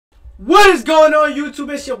What is going on,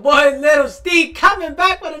 YouTube? It's your boy Little Steve coming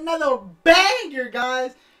back with another banger,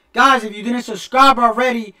 guys. Guys, if you didn't subscribe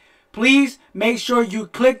already, please make sure you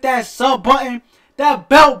click that sub button, that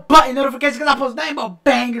bell button notification, because I post nothing but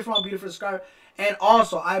bangers from my beautiful subscriber. And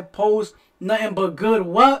also, I post nothing but good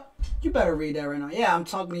what? You better read that right now. Yeah, I'm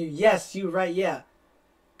talking to you. Yes, you right. Yeah,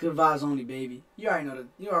 good vibes only, baby. You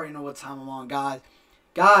already know what time I'm on, guys.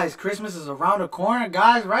 Guys, Christmas is around the corner,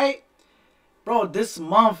 guys. Right? Bro, this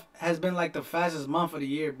month has been like the fastest month of the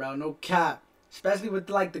year, bro. No cap. Especially with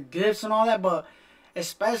like the gifts and all that. But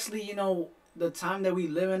especially, you know, the time that we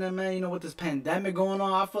live in, man. You know, with this pandemic going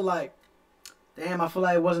on. I feel like, damn, I feel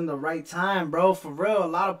like it wasn't the right time, bro. For real. A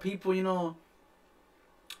lot of people, you know,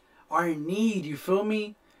 are in need. You feel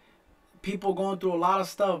me? People going through a lot of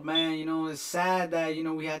stuff, man. You know, it's sad that, you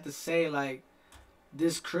know, we had to say, like,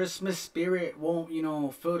 this Christmas spirit won't, you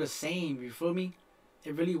know, feel the same. You feel me?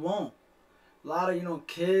 It really won't. A lot of, you know,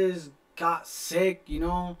 kids got sick, you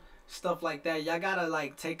know, stuff like that. Y'all gotta,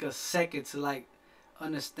 like, take a second to, like,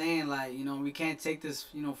 understand, like, you know, we can't take this,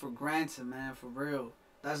 you know, for granted, man, for real.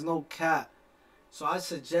 That's no cap. So I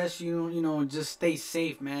suggest you know, just stay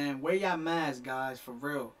safe, man. Wear your mask, guys, for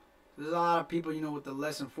real. There's a lot of people, you know, with the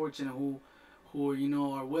less unfortunate who you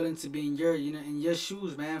know, are willing to be in your, you know, in your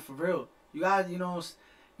shoes, man, for real. You gotta, you know,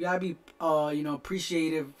 you gotta be, you know,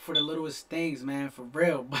 appreciative for the littlest things, man, for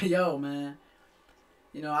real. But yo, man.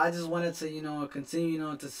 You know, I just wanted to, you know, continue, you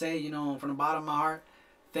know, to say, you know, from the bottom of my heart,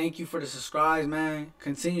 thank you for the subscribes, man.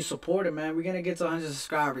 Continue supporting, man. We're going to get to 100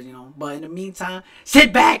 subscribers, you know. But in the meantime,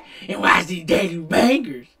 sit back and watch these daily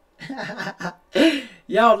bangers.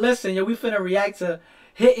 Yo, listen, yo, we finna react to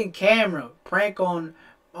Hitting Camera, prank on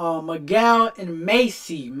Mikel and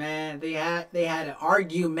Macei, man. They had an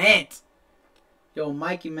argument. Yo,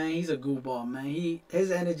 Mikey, man, he's a goofball, man.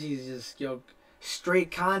 His energy is just, yo, straight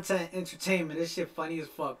content entertainment. This shit funny as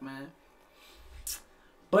fuck, man.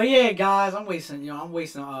 But yeah, guys, I'm wasting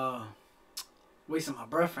my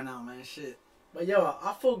breath right now, man. Shit. But yo,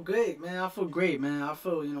 I feel good, man. I feel great, man. I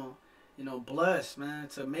feel, you know, blessed, man,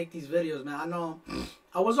 to make these videos, man. I know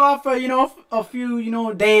I was off for, you know, a few, you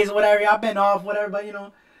know, days or whatever. I've been off, whatever, but you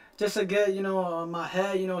know, just to get, you know, my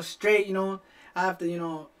head, you know, straight, you know. I have to, you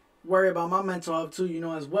know, worry about my mental health too, you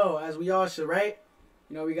know, as well, as we all should, right?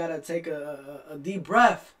 You know, we gotta take a deep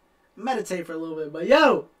breath, meditate for a little bit. But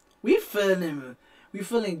yo, we feeling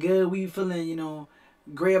good. We feeling, you know,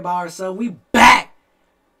 great about ourselves. We back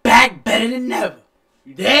better than ever.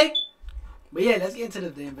 You dig? But yeah, let's get into the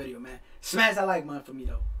damn video, man. Smash that like button for me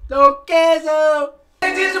though. Don't queso.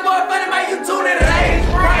 Hey, this your boy Funny Man. You tune in today.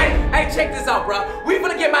 Right? Hey, check this out, bro. We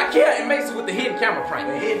finna get Mikel and Macei with the hidden camera prank.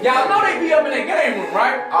 Y'all know they be up in their game room,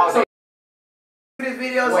 right? Oh, so this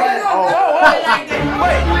video is wait.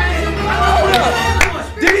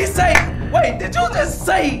 Did he say? Wait, did you just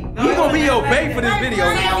say he gonna be your bait for this video?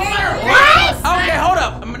 What? Okay, hold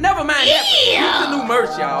up. Never mind that. He's the new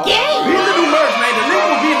merch, y'all. He's the new merch, man. The link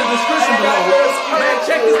will be in the description below. Man,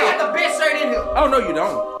 check this out. The best shirt in here. Oh no, you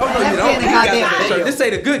don't. Oh no, you don't. He got the best shirt. This say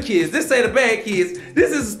the good kids. This say the bad kids.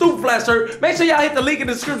 This is a stupid flash shirt. Make sure y'all hit the link in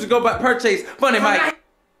the description. Go buy purchase Funny Mike.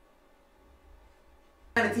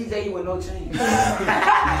 TJ, you with no change.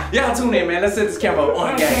 Y'all tune in, man. Let's set this camera up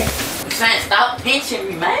on game. Stop pinching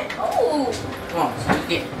me, man. Oh, come on,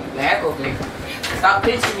 get back over there. Stop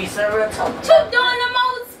pinching me, sir. Keep doing the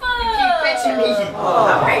most fun. Keep pinching me.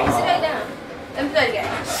 All right, sit back down. Let me play the game.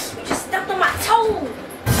 You just stepped on my toe.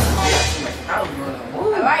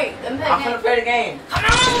 All right, let me play the game. I'm gonna play the game. Come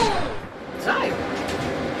on. Sorry.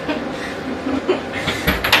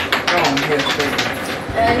 Come on,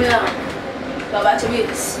 here, go about your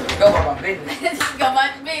business. Go about my business. Go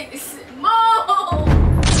about your business. Move.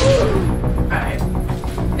 Alright.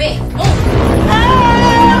 Big.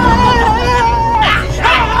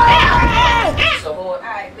 So hold.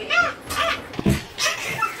 Alright, big.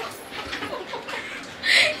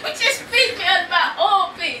 You just beat me on my own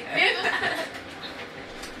feet, nigga.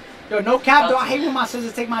 Yo, no cap though. I hate when my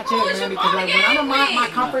sisters take my chair, man, because like when I'm in my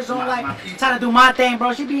comfort zone, like trying to do my thing,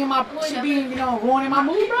 bro. She be you know, ruining my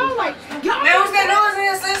mood, bro. Like, yo, man, what's that noise?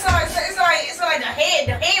 It's like the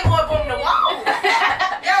headboard from the wall.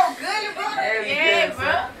 Yo, good, bro. Yeah,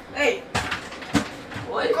 bro. Hey,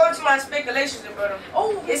 go to my speculations, brother.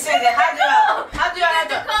 Oh, it says that how do y'all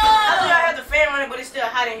have the fan running, but it's still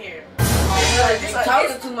hot in here? You're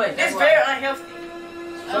talking too much. It's very unhealthy.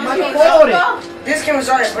 somebody called it. This camera's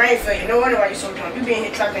on a brain failure. No wonder why you're so drunk. You been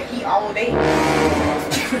here trapping heat all day. Mel.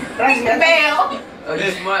 Oh,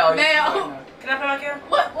 this my. Mel. Can I put my camera?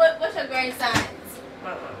 What's your grade signs? I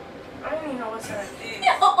don't even know what sign it is.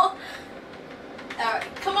 No. Alright,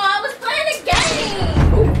 come on, I was playing a game.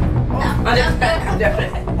 Oh,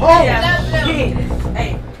 shit.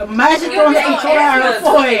 Hey. Imagine throwing the controller at her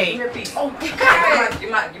forehead. Give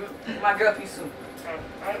my girl a piece too.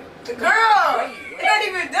 The girl! It's not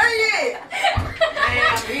even done yet!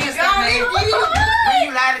 When you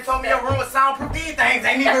lied and told me your room was soundproof, these things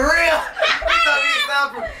ain't even real. You told me it's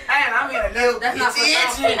soundproof. And I'm in a little That's not for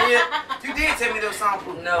itchy. soundproof. You did tell me they were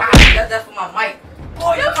soundproof. No, that's for my mic.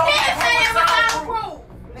 Boy, you told me can't say it it was was soundproof.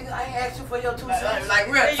 Nigga, I ain't asked you for your 2 cents. Like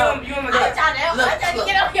real Hey, talk. you want me Look, to look.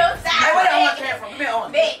 get on your side? Hey, where that one came from? Give me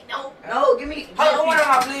on. No, give me. Hold on, one of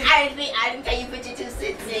my please. I didn't tell you put your 2 cents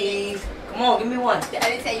in. Please. Come on, give me one. I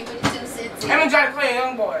didn't tell you put your 2 cents in. Let me try to play a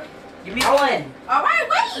young boy. Give me one. Alright,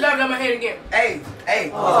 wait. Love my head again. Hey.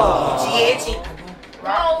 Roll. Itchy. Give me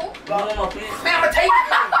one more, please. Man, I'ma take it.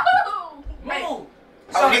 Move.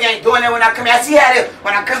 Oh, nigga ain't doing that when I come here. I see how it is.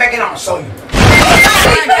 When I come back in, I'ma show you.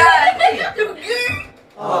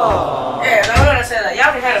 Oh. Yeah, that's what I said. Like,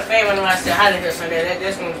 y'all can have a family when I said hi to her Sunday.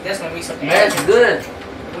 That's gonna be something. Man, it's good.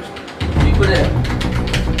 You put it.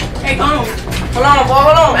 Hey, hold on, boy,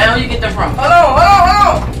 hold on. Man, where you get that from? Hold on.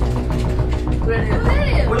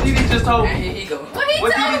 What did he just told me? Here you go. What he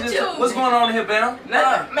What did told he just? you? What's going on in here, Bam?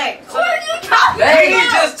 Nothing. Mac, What are you talking He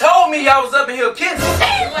about? just told me y'all was up in here kissing.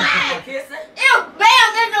 Kissing? Ew, bam,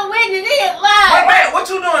 there's no way to live Wait, live. man, what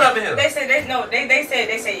you doing up in here? they say they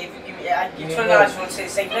say if you give me, I give you $20, you want to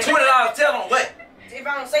say nothing. $20. Tell them what? If I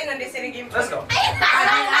don't say nothing, they say they give me $20. Let's go.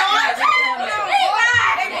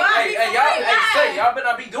 Hey, Y'all better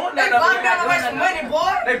not be doing They that up bought in me all the here. rest of money,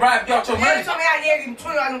 boy. They bribe y'all your They money. told me I dare give me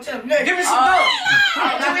 $20, I'm telling them nothing. Give me some gum.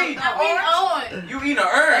 We on. You eat an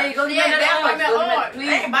Hey, urn. go get Yeah, another that's orange. what Go I'm get- on. I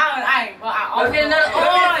Please. ain't buying, Go get another Let me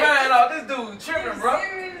orange. find out. This dude tripping, bro.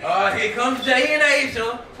 Here comes Jay and Asia.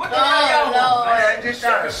 What the hell Oh, y'all want? Lord. Man, just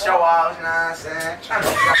trying to show off, you know what I'm saying? Trying to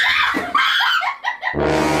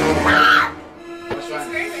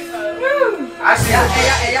I see what's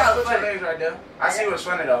Hey, y'all, Put what's your funny? legs right there. I see what's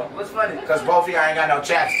funny though. What's funny? Cause both of y'all ain't got no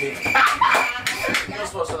chapstick. You're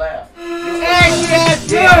supposed to laugh. Yes,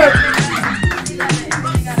 Say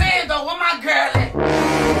it though, where my girl at?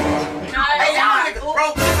 Hey, y'all niggas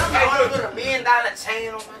broke. Hey, look, put $1 million chain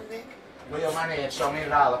on my neck. Where your money at? Show me $1.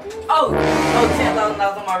 Oh,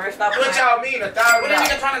 $10,000 on my wrist. Stop What playing. y'all mean? $1,000? What that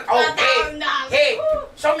nigga trying to? Oh, $1,000. hey,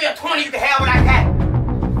 show me a 20. You can have what I got.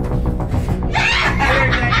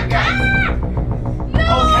 Everything you got.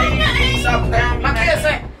 Okay, you need something down. My kid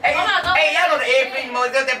say, hey, y'all know the airplane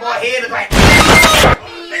mode. That boy head is like.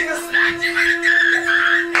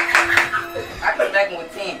 I come back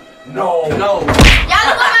with 10. No. Y'all know what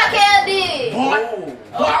Mikel did. Boy,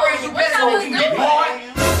 you better go what eat you it, doing? boy.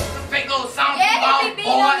 Fake old sound Yeah, he be boy.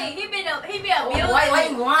 beating on me. He be abusing Why me.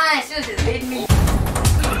 you lying? She was just hitting me.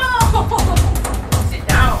 No. Sit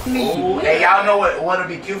down. Ooh, hey, y'all know what'll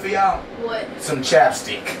be cute for y'all? What? Some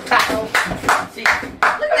chapstick. See, look at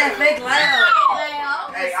that fake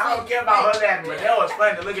laugh. Hey, I don't care about her laughing, but that was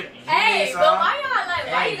funny to look at. You Hey, need but some? why y'all like?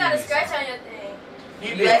 Why you got a Hey, scratch on your thing? You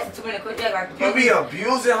You asking too many questions. Like, You be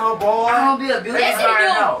abusing her, boy. I don't be abusing. Yes, he Let me find do.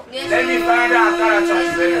 out. Yes, Let he me do. find out. I thought I told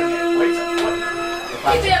you later. Wait till what?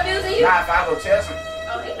 He be abusing you? Nah, if I go test him. Oh,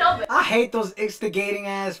 he know better. I hate those instigating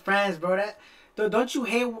ass friends, bro. Don't you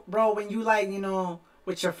hate, bro, when you like,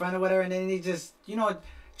 with your friend or whatever, and then they just,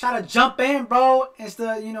 try to jump in, bro,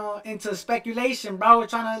 instead, into speculation, bro,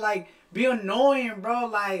 trying to like be annoying, bro,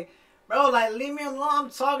 like leave me alone. I'm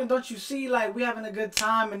talking. Don't you see, like, we having a good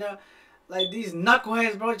time, and like these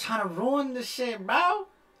knuckleheads, bro, trying to ruin the shit, bro.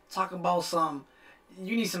 Talking about some.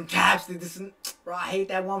 You need some chapstick. Bro, I hate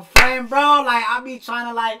that one friend, bro. Like, I be trying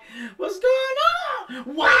to, like, what's going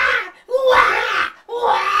on? Why?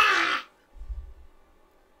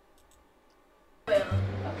 No,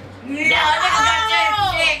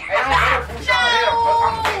 Hey, don't let her push out here.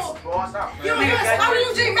 I'm fixing, boy. Stop. You just stop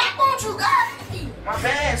using back, won't you, guys? My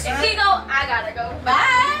bad, son. If he go, I gotta go.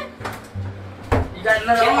 Bye. You got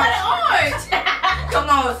another You want orange? an orange? Come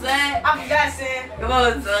on, son. I forgot, son. Come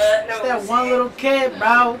on, son. It's that one little kid,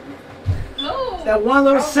 bro. Move. That one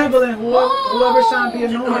little sibling, whoever's trying to be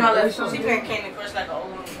annoying. No, no, They let's trying to She be- been Candy Crush like an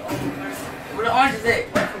old person. Where the orange is at?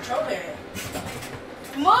 Control that.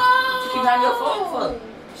 Move. Keep on your phone for.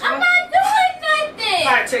 I'm not doing nothing.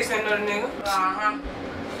 Try to text another nigga. Uh-huh.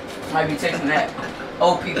 Might be taking that.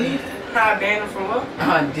 OPP. Try to ban him from what?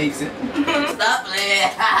 Dixon. Stop playing.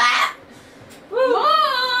 Move.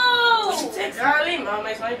 Y'all leave me. I'll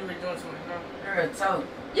make somebody doing too much. Girl, talk.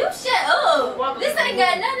 You shut up. This ain't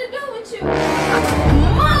got nothing to do with you. Move.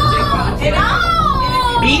 No.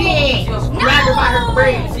 Beat it. Grab her by her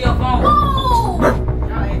braids. See your phone. Move.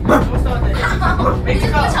 Don't start that. You Make me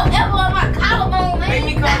just call. put your elbow on my collarbone, man. Make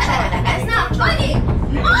me call. That's not funny.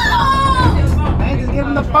 Move. Man, just give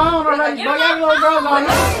him the phone already, bro. Y'all little girls on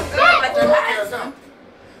here.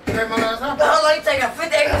 Hold on, you taking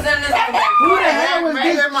 50 acres in this? Who the hell was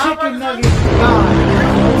this chicken nugget guy?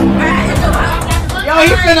 Yo,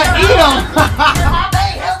 he finna eat him.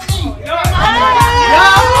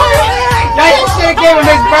 Yo, you should've gave him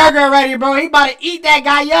his burger already, bro. He about to eat that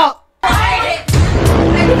guy up.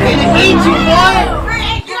 He finna eat you, boy.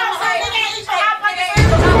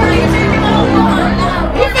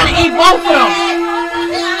 He finna eat both of them.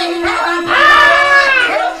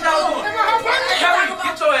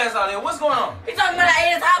 Get your ass out there. What's going on? He talking about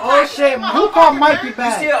that his hot Oh shit, who called Mikey You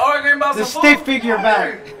back? still arguing about The some stick food? figure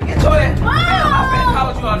back. Get your ass. I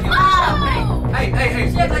called you out here.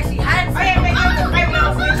 Hey. She act like she hiding from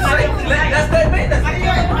That's that business.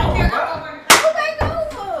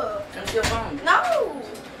 That's your phone. No.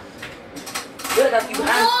 Good, like you Move.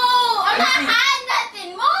 hiding. I'm not hiding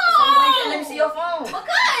nothing. Let me Move. see your phone.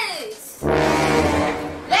 Because.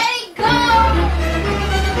 Let it go.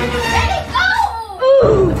 Let it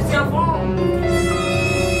go. It's your phone.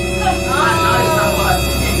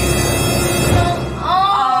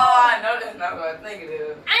 Oh. I know that's not what I think it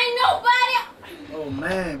is. Ain't nobody. Oh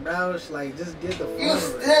man, bro, it's like just get the You phone.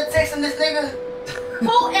 still texting this nigga? Who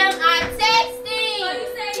am I texting? So you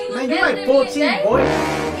say you Man, you like 14, boy.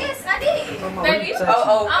 Yes, I did. Mama, Baby, you you. text me.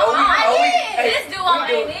 I did. This dude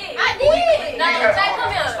ain't it. I did. No, Jay,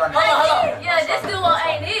 come here. Hold on. Yeah, this dude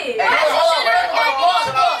ain't it.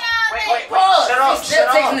 Hey, Wait, Shut up, still shut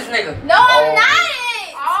up. texting this nigga. No, I'm not.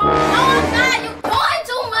 No, I'm not. You doing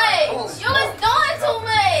too much. You was doing too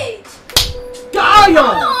much. Damn! No.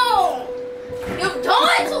 You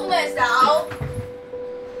doing too much, dog.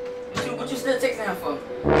 What you still texting him for?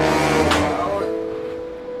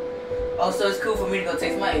 Oh, so it's cool for me to go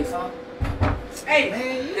text my ex, huh? Hey,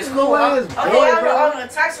 Man, you It's know cool, what huh? is okay, boy, I bro. don't know.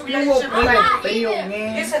 Toxic You won't relationship. play not video even.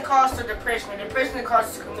 game. This can cause to depression. Depression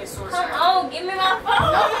causes to commit Come suicide. on, give me my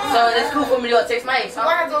phone. So it's cool for me to go text my ex, huh?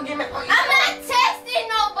 Why don't give me? I'm not texting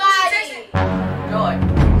nobody. Joy.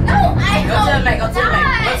 No, I Go tell me, go tell me. Go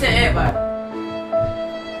not. tell everybody.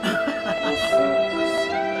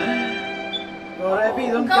 Bro, that be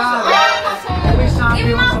them Come guys. on. Every time Give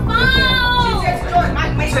me you my on some weekend. She phone. texted Jordan.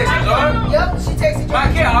 You texting Jordan? Yep, she texted Jordan.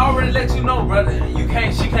 Mikey, I already let you know, brother.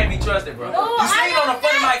 She can't be trusted, bro. No, You seen on the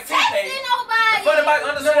Funny Mike T page. texting nobody. Funny Mike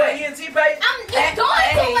underscore ENT page. I'm just doing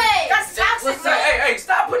too much. That's toxic. Hey,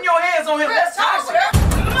 stop putting your hands on him. That's toxic.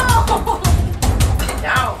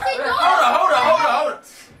 Down. Hold up.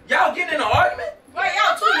 Y'all getting in an argument? Right,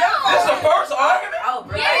 y'all too young. This the first argument? I'll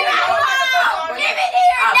break Give me my phone. Give it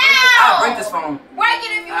I'll here break now. this phone. Break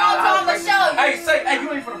it if you want to. I'ma show you. Hey,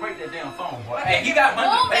 you ain't finna break that damn phone, boy. Hey, he got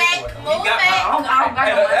money to Move pay back, for it. He move got back. money.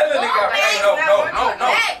 Hey, that little nigga got money.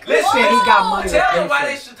 No. Back. Listen, Said he got money to tell pay them why for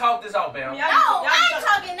they it. should talk this out, Bam. No, I ain't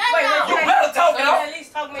talking nothing. You better talk it out. At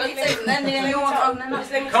least talk to So me. you texting that nigga and you want to talk nothing else?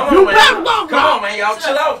 Just let me Come talk. on, man. Come on, man. Y'all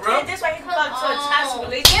chill out, bro. This way he can talk to a toxic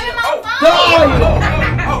relationship. Give me my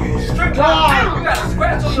phone. Oh, you strip club. You got a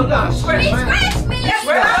scratch on your lip. He Scratch. scratched me.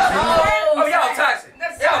 Scratch. Oh, y'all toxic.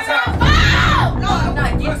 Y'all toxic. Phone. I'm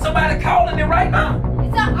not Look, somebody calling it right now.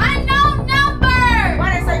 It's an unknown number.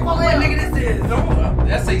 Why they say fuck what with nigga this is.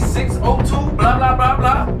 That's a 602, blah, blah, blah,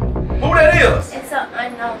 blah. Who that is? It's an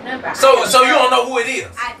unknown number. So you don't know who it is?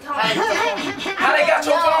 I don't. How they got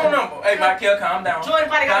your phone number? Hey, Mikel, calm down. Jordan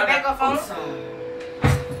probably got a Calm backup down.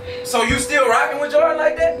 phone. So you still rocking with Jordan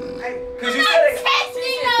like that? Cause you said it.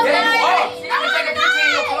 Texting Yeah, you are. nobody.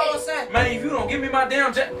 I'm Man, if you don't give me my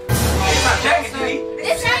damn jacket, my jacket, dude.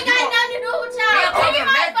 This ain't got nothing to do with y'all. Give me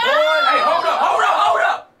my phone. Hey, hold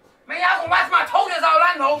up. Man, y'all gonna watch my toe, that's all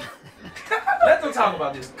I know. Let them talk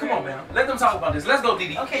about this. Come on, man. Let them talk about this. Let's go,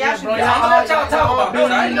 Didi. Okay, y'all should bro, be I'm gonna let y'all talk about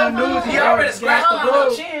this. Ain't no news. He already scratched the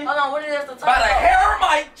little chin Hold on, what is this to talk by the about? hair,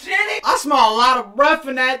 Mike, Jenny. I smell a lot of breath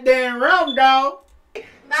in that damn room, dog.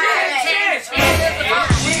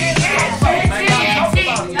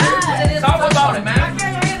 Talk about it, man.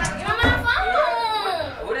 Give me my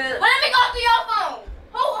phone. What is it? Well, let me go through your phone.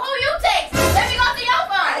 Who you text? Let me go through your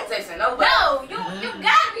I ain't phone. texting nobody. No, you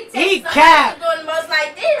gotta be texting. He somebody capped. doing the most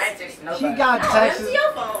like I this. ain't texting nobody. She got No, let me see Texas.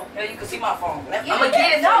 your phone. Yeah, you can see my phone. Yeah, I'ma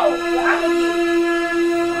get it. No, I'ma get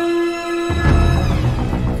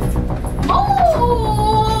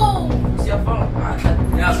Ooh. it. See your phone.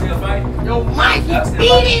 Y'all see a fight? Yo, Mikey, That's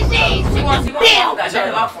beat his ass. She want to see my phone. Got that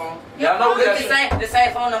in my phone. Y'all know we got The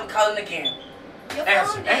same phone I'm calling again. Your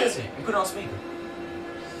Answer. phone dead. You put on speaker.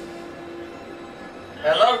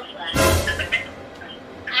 Hello?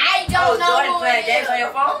 I Oh, don't know Jordan who playing it games is. on your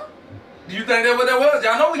phone? Do you think that's what that was?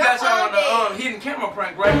 Y'all know we got Your y'all on the phone hidden camera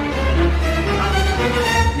prank, right?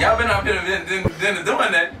 Y'all been out here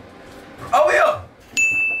doing that. Oh, yeah.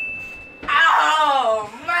 Oh,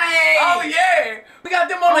 Oh yeah, we got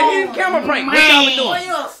them on a hidden camera prank. What y'all been doing?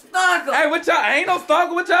 You a stalker. Hey, what y'all? I ain't no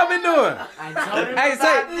stalker. What y'all been doing? Hey,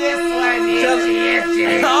 say.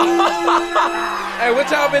 Hey, what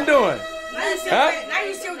y'all been doing? Now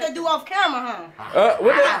you see what they do off camera,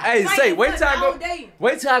 huh? Hey, say. Wait till I go.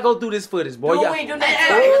 Wait till I go through this footage, boy. We Y'all. ain't doing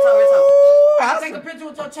that. Take a picture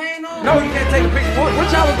with your chain on? No, you can't take a picture.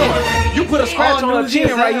 What y'all was doing? You put a scratch on her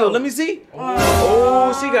chin right here. Let me see.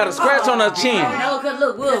 Oh, she got a scratch on her chin. No, cause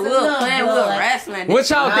look, we're playing, we're wrestling. What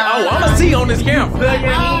y'all think? Oh, I'ma see on this camera.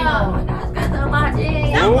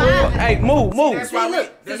 Oh, hey, move. See,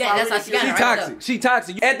 look. See, that's how she got She it right toxic. She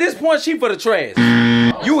toxic. At this point, she for the trash.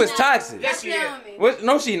 You is toxic. Yes, she is. What?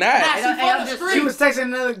 No, she not. She was texting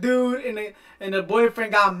another dude, and the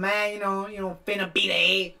boyfriend got mad. You know, finna beat her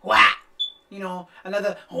head. Whack. You know,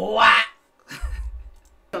 another whack.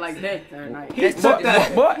 Like that every night.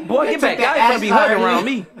 Boy, get back. Y'all ain't finna be hugging around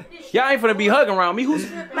me. Y'all ain't finna be hugging around me. Whose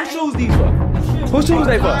shoes these for? Whose shoes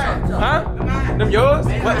they for? Huh? Them yours?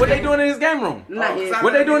 What they doing in his game room?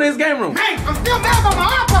 What they doing in his game room? Hey, I'm still mad about my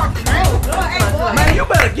iPod, man. Man, you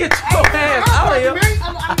better get your ass out of here.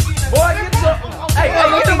 Boy, get your... Hey,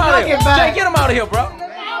 get him out of here. Jay, get him out of here, bro.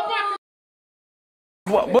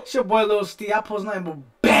 It's your boy Lil Steve. I post nothing but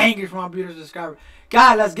bangers for my beautiful subscribers.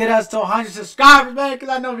 God, let's get us to 100 subscribers, man, because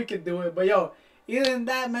I know we can do it. But yo, other than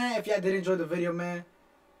that, man, if y'all did enjoy the video, man,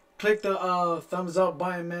 click the thumbs up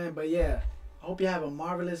button, man. But yeah, I hope you have a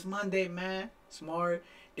marvelous Monday, man. Smart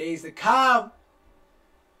days to come.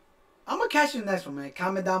 I'm gonna catch you in the next one, man.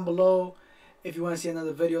 Comment down below if you want to see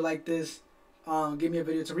another video like this. Give me a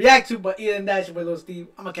video to react to. But other than that, it's your boy Lil Steve.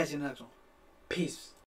 I'm gonna catch you in the next one. Peace.